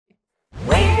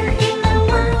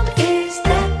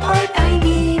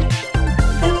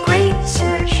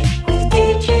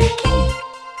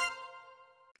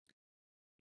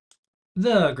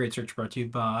The Great Search brought to you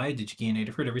by Digi-Key and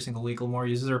Adafruit. Every single week, Lamar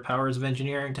uses our powers of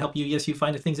engineering to help you. Yes, you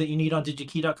find the things that you need on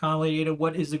Digi-Key.com. Lady Ada,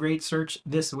 what is the Great Search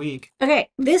this week? Okay,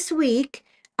 this week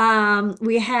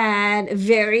we had a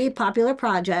very popular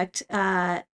project,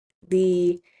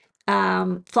 the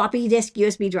floppy disk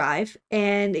USB drive,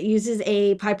 and it uses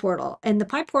a PyPortal. And the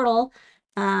PyPortal,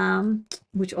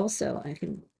 which also I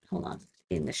can hold on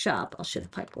in the shop, I'll show the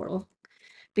PyPortal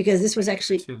because this was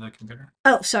actually. To the computer.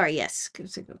 Oh, sorry, yes,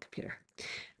 computer.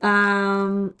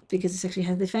 Because this actually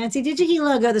has the fancy DigiKey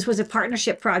logo. This was a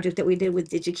partnership project that we did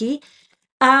with DigiKey.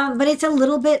 But it's a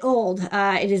little bit old.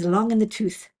 It is long in the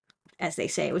tooth, as they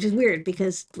say, which is weird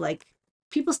because like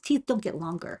people's teeth don't get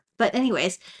longer. But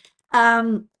anyways,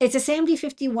 it's a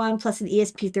SAMD51 plus an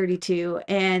ESP32,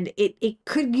 and it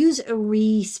could use a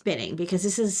re-spinning because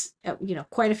this is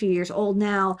quite a few years old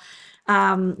now.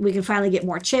 We can finally get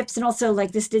more chips, and also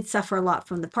like this did suffer a lot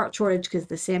from the part shortage because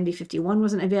the SAMD51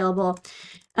 wasn't available.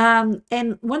 And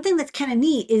one thing that's kind of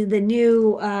neat is the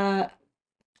new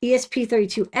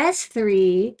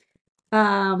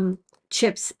ESP32S3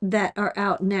 chips that are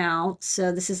out now.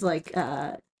 So this is like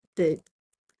the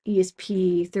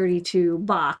ESP32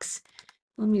 box.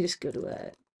 Let me just go to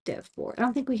a dev board. I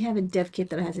don't think we have a dev kit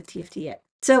that has a TFT yet.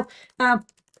 So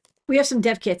we have some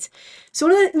dev kits. So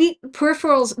one of the neat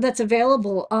peripherals that's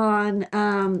available on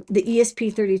the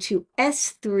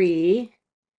ESP32S3,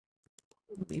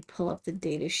 let me pull up the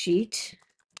data sheet,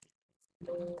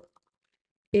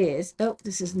 is, oh,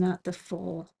 this is not the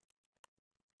full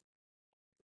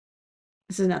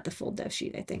dev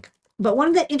sheet, I think. But one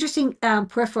of the interesting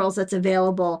peripherals that's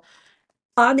available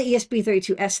on the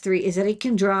ESP32S3 is that it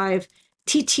can drive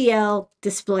TTL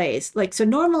displays. Like, so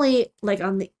normally, like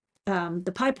on the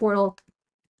PyPortal,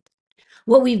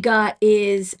 what we've got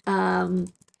is a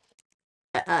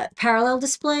parallel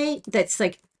display that's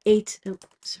like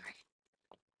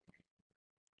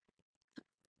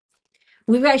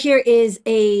we've got here is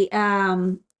a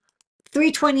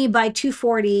 320 by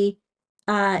 240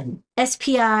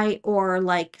 SPI or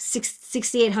like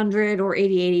 6800 or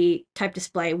 8080 type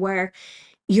display where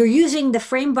you're using the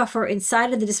frame buffer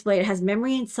inside of the display. It has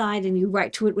memory inside, and you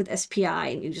write to it with SPI,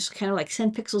 and you just kind of like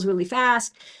send pixels really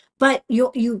fast. But you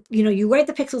write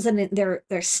the pixels, and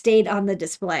they're stayed on the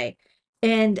display.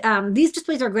 And these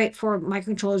displays are great for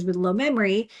microcontrollers with low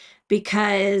memory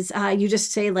because you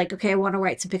just say like, okay, I want to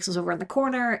write some pixels over in the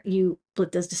corner. You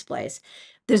split those displays.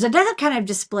 There's another kind of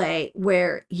display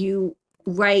where you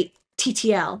write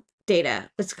TTL data.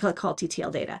 It's called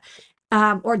TTL data.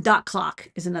 Or dot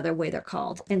clock is another way they're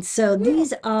called. And so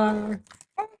these are,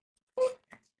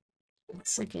 one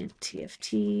second,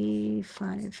 TFT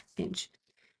 5-inch.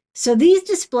 So these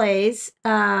displays,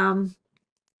 the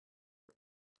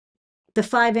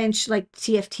 5-inch like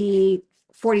TFT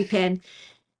 40 pin,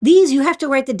 these you have to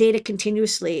write the data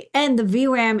continuously, and the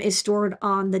VRAM is stored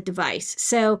on the device.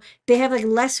 So they have like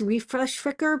less refresh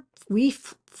flicker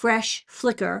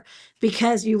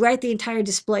because you write the entire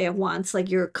display at once, like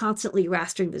you're constantly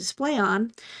rastering the display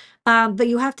on. But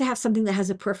you have to have something that has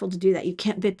a peripheral to do that. You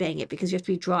can't bit bang it because you have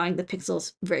to be drawing the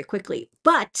pixels very quickly.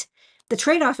 But the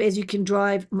trade-off is you can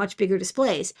drive much bigger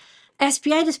displays.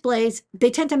 SPI displays,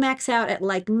 they tend to max out at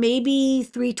like maybe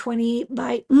 320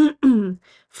 by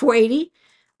 480.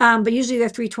 But usually they're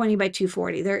 320 by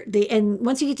 240. And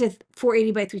once you get to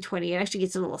 480 by 320, it actually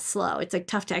gets a little slow. It's like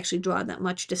tough to actually draw that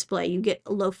much display. You get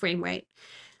a low frame rate.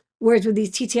 Whereas with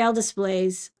these TTL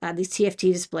displays, these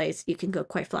TFT displays, you can go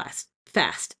quite fast.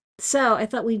 So I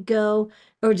thought we'd go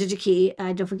over to Digi-Key.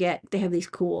 Don't forget, they have these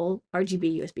cool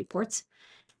RGB USB ports.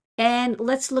 And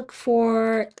let's look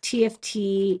for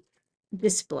TFT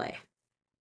display.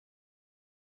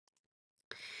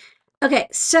 Okay,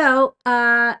 so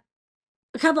a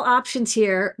couple options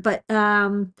here, but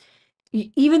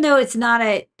even though it's not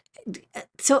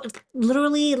so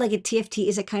literally like a TFT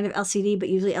is a kind of LCD, but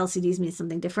usually LCDs mean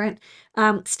something different.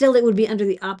 Still, it would be under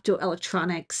the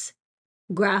optoelectronics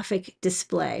graphic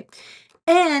display.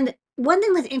 And one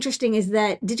thing that's interesting is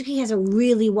that DigiKey has a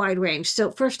really wide range.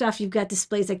 So first off, you've got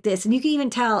displays like this, and you can even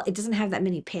tell it doesn't have that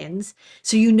many pins.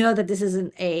 So you know that this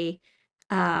isn't a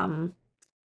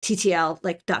TTL,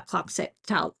 like dot clock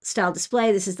style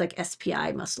display. This is like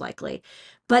SPI most likely.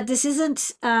 But this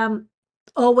isn't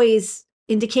always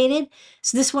indicated.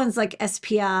 So this one's like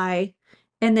SPI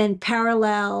and then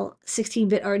parallel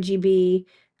 16-bit RGB.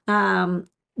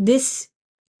 This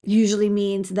usually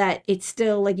means that it's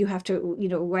still like you have to,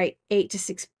 write 8 to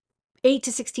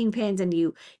 16 pins, and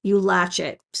you latch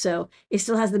it. So it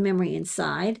still has the memory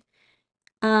inside.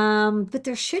 But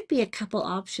there should be a couple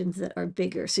options that are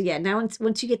bigger. So yeah, now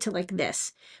once you get to like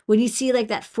this, when you see like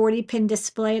that 40 pin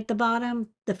display at the bottom,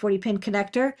 the 40 pin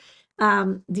connector,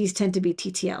 these tend to be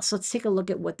TTL. So let's take a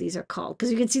look at what these are called,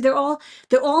 because you can see they're all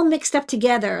mixed up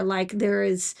together. Like there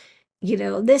is,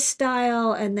 this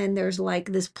style, and then there's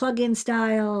like this plug-in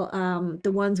style,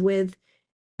 the ones with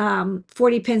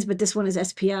 40 pins, but this one is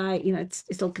SPI. It's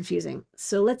a little confusing.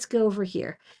 So let's go over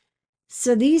here.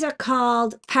 So these are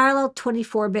called parallel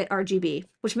 24-bit RGB,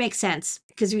 which makes sense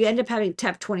because you end up having to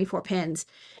have 24 pins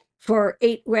for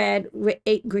 8 red,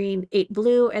 8 green, 8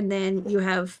 blue, and then you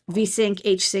have VSync,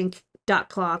 HSync, dot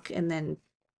clock, and then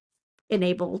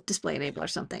enable, display enable or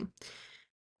something.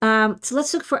 So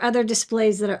let's look for other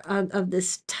displays that are of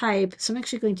this type. So I'm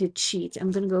actually going to cheat.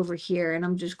 I'm going to go over here and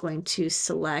I'm just going to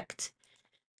select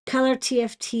color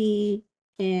TFT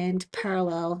and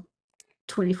parallel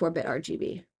 24-bit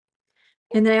RGB.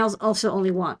 And then I also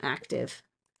only want active.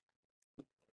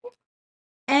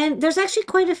 And there's actually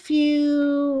quite a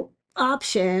few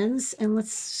options. And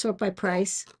let's sort by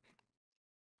price.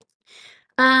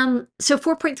 So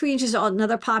 4.3 inches is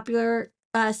another popular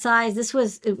size. This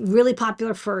was really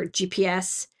popular for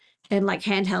GPS and like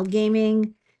handheld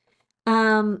gaming.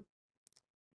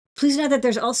 Please note that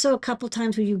there's also a couple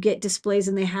times where you get displays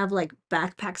and they have like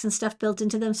backpacks and stuff built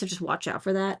into them. So just watch out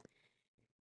for that.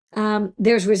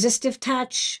 There's resistive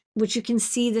touch, which you can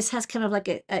see this has kind of like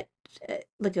a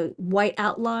white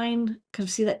outline. Kind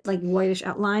of see that like whitish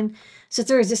outline. So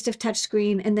it's a resistive touch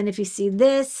screen. And then if you see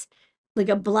this, like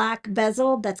a black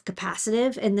bezel, that's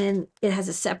capacitive. And then it has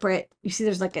a separate, you see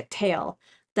there's like a tail.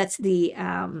 That's the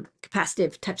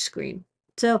capacitive touch screen.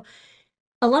 So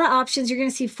a lot of options. You're going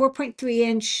to see 4.3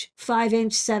 inch, 5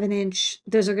 inch, 7 inch.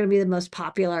 Those are going to be the most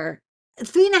popular.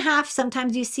 3.5,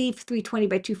 sometimes you see 320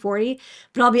 by 240,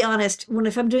 but I'll be honest,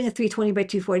 if I'm doing a 320 by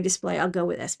 240 display, I'll go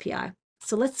with SPI.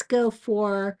 So let's go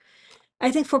for,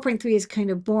 I think 4.3 is kind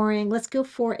of boring. Let's go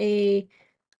for a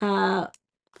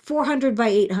 400 by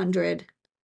 800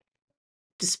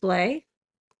 display.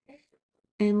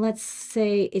 And let's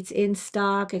say it's in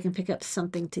stock. I can pick up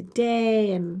something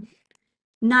today and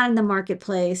not in the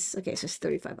marketplace. Okay, so it's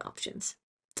 35 options.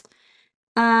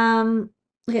 Okay,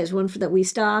 there's one that we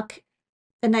stock.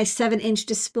 A nice 7-inch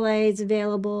display is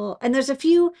available. And there's a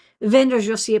few vendors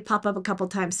you'll see it pop up a couple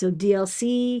times. So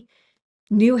DLC,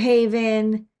 New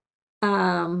Haven,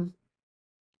 NHD,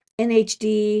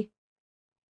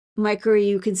 Micro.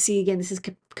 You can see again, this is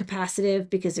capacitive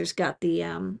because it's got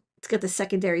the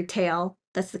secondary tail.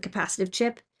 That's the capacitive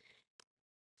chip.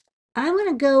 I'm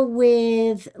gonna go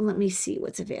with, let me see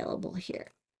what's available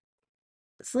here.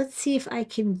 So let's see if I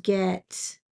can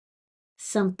get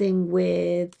something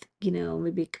with,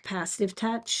 maybe capacitive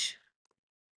touch.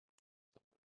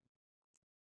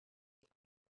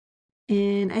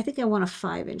 And I think I want a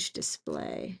 5-inch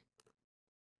display.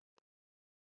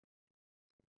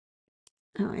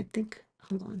 Oh, I think,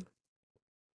 hold on.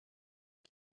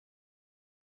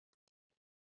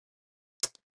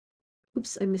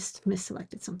 Oops, I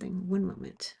misselected something. One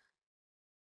moment.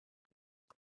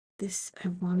 This I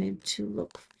wanted to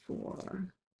look for.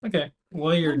 Okay,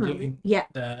 while you're doing Yeah.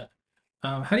 that,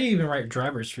 how do you even write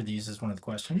drivers for these is one of the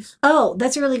questions. Oh,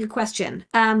 that's a really good question.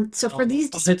 So for these,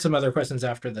 I'll hit some other questions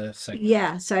after the segment.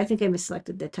 yeah. So I think I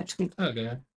misselected the touchscreen.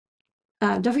 Okay.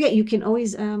 Don't forget, you can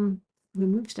always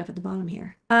remove stuff at the bottom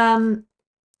here.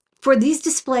 For these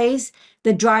displays,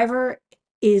 the driver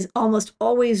is almost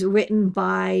always written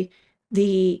by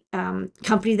the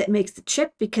company that makes the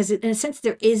chip because in a sense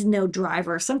there is no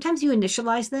driver. Sometimes you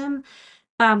initialize them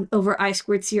over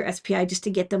I2C or SPI just to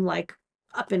get them like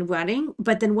up and running.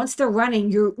 But then once they're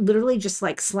running, you're literally just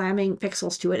like slamming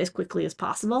pixels to it as quickly as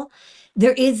possible.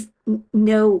 There is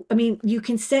no, I mean, you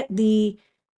can set the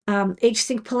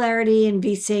H-sync polarity and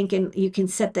V-sync, and you can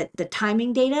set the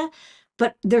timing data,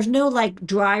 but there's no like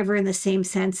driver in the same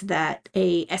sense that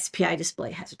a SPI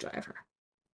display has a driver.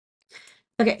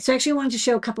 Okay, so actually I wanted to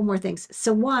show a couple more things.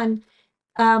 So one,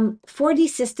 4D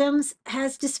Systems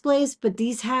has displays, but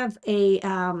these have a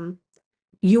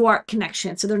UART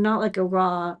connection. So they're not like a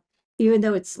raw, even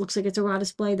though it looks like it's a raw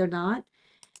display, they're not.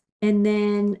 And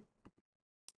then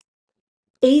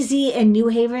AZ and New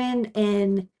Haven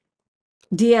and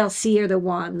DLC are the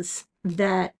ones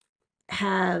that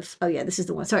have, oh yeah, this is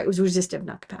the one. Sorry, it was resistive,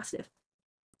 not capacitive.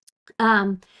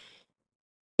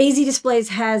 AZ Displays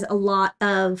has a lot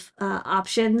of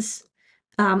options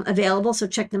available, so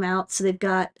check them out. So they've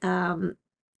got, the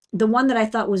one that I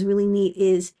thought was really neat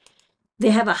is they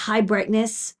have a high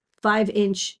brightness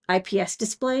 5-inch IPS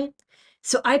display.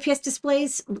 So IPS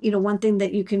displays, one thing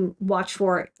that you can watch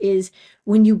for is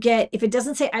when you get, if it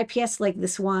doesn't say IPS, like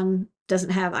this one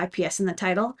doesn't have IPS in the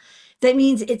title, that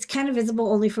means it's kind of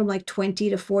visible only from like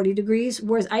 20 to 40 degrees.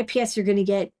 Whereas IPS, you're going to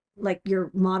get like your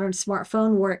modern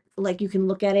smartphone where like you can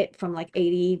look at it from like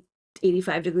 80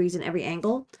 85 degrees in every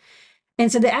angle.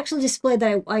 And so the actual display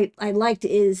that I liked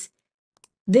is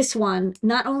this one.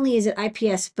 Not only is it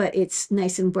IPS, but it's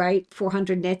nice and bright,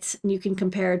 400 nits, and you can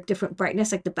compare different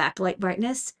brightness, like the backlight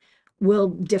brightness will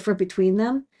differ between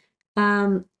them.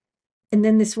 And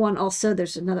then this one also,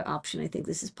 there's another option. I think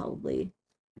this is probably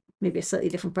maybe a slightly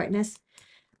different brightness.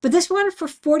 But this one for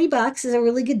 $40 is a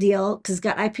really good deal because it's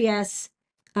got IPS,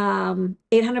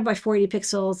 800 by 480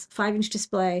 pixels, 5-inch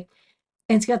display,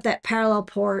 and it's got that parallel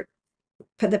port,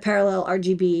 the parallel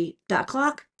RGB dot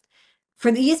clock.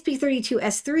 For the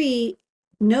ESP32S3,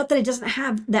 note that it doesn't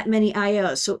have that many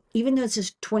IOs. So even though it's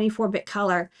just 24-bit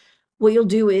color, what you'll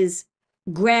do is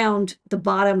ground the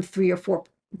bottom 3 or 4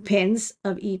 pins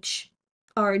of each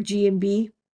R, G, and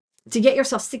B to get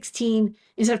yourself 16.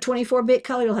 Instead of 24-bit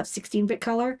color, you'll have 16-bit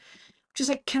color, which is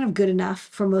like kind of good enough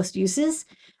for most uses.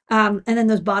 And then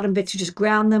those bottom bits, you just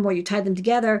ground them or you tie them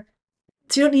together.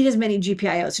 So you don't need as many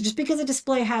GPIOs. So just because a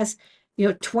display has,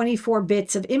 24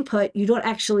 bits of input, you don't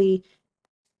actually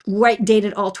write data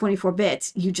at all 24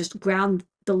 bits. You just ground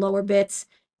the lower bits,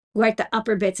 write the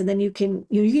upper bits, and then you can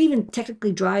even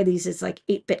technically draw these as like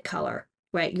 8-bit color,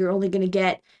 right? You're only going to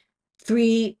get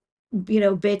 3,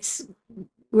 bits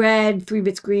red, 3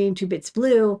 bits green, 2 bits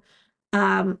blue.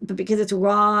 But because it's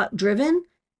raw driven,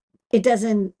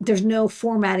 there's no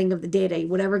formatting of the data.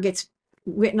 Whatever gets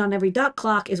written on every dot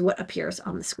clock is what appears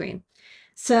on the screen.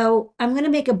 So I'm going to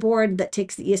make a board that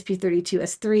takes the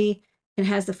ESP32S3 and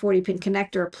has the 40-pin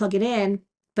connector, plug it in,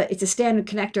 but it's a standard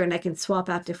connector and I can swap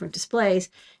out different displays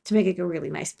to make it a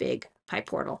really nice big Pi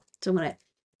portal. So I'm going to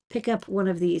pick up one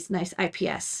of these nice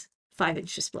IPS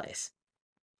 5-inch displays.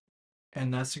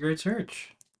 And that's a great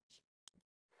search.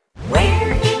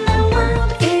 Where